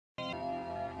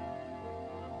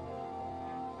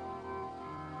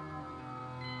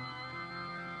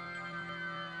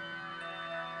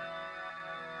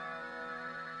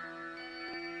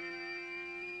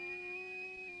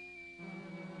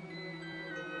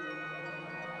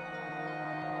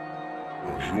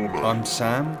I'm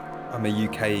Sam. I'm a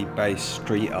UK-based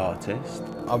street artist.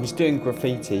 I was doing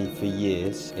graffiti for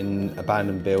years in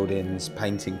abandoned buildings,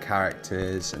 painting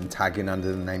characters and tagging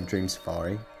under the name Dream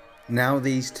Safari. Now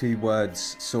these two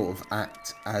words sort of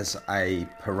act as a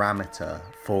parameter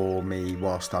for me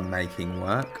whilst I'm making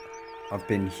work. I've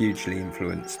been hugely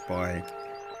influenced by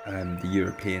the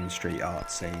European street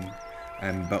art scene,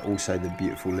 but also the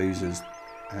beautiful Losers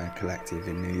collective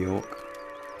in New York.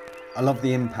 I love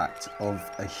the impact of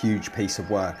a huge piece of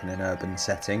work in an urban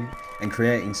setting and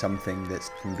creating something that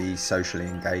can be socially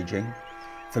engaging.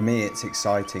 For me, it's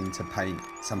exciting to paint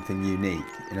something unique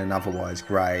in an otherwise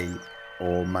grey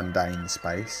or mundane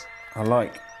space. I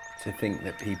like to think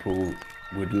that people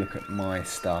would look at my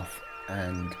stuff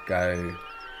and go,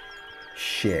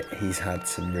 shit, he's had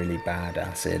some really bad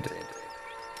acid.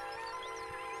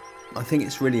 I think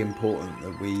it's really important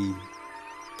that we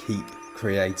keep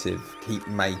creative, keep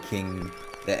making,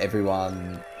 that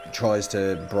everyone tries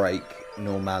to break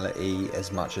normality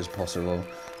as much as possible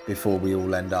before we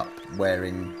all end up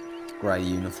wearing grey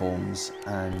uniforms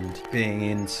and being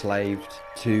enslaved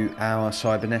to our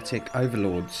cybernetic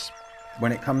overlords.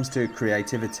 When it comes to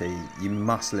creativity, you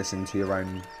must listen to your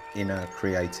own inner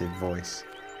creative voice.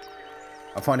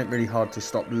 I find it really hard to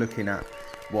stop looking at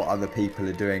what other people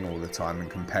are doing all the time and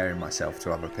comparing myself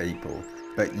to other people,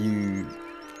 but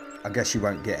I guess you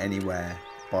won't get anywhere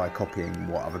by copying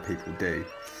what other people do.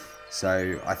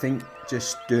 So I think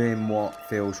just doing what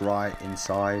feels right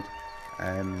inside,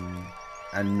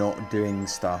 and not doing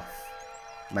stuff,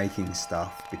 making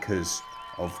stuff because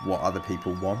of what other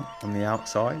people want on the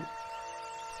outside.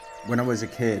 When I was a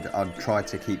kid, I'd try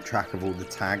to keep track of all the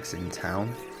tags in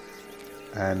town,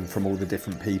 from all the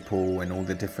different people and all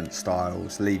the different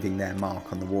styles, leaving their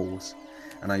mark on the walls.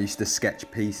 And I used to sketch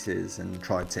pieces and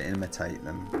tried to imitate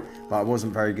them, but I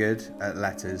wasn't very good at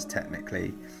letters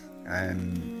technically,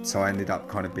 so I ended up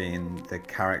kind of being the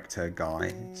character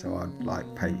guy. So I'd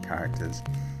like paint characters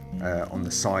on the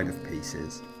side of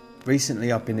pieces.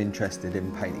 Recently I've been interested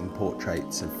in painting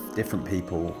portraits of different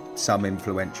people, some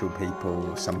influential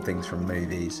people, some things from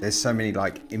movies. There's so many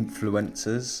like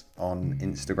influencers on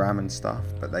Instagram and stuff,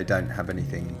 but they don't have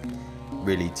anything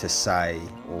really to say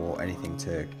or anything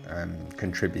to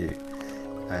contribute.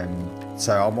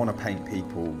 So I want to paint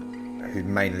people who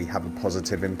mainly have a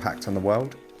positive impact on the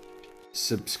world.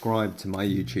 Subscribe to my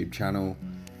YouTube channel.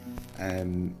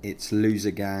 It's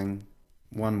Losergang,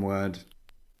 one word.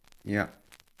 Yeah.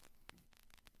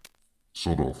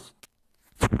 Sod off.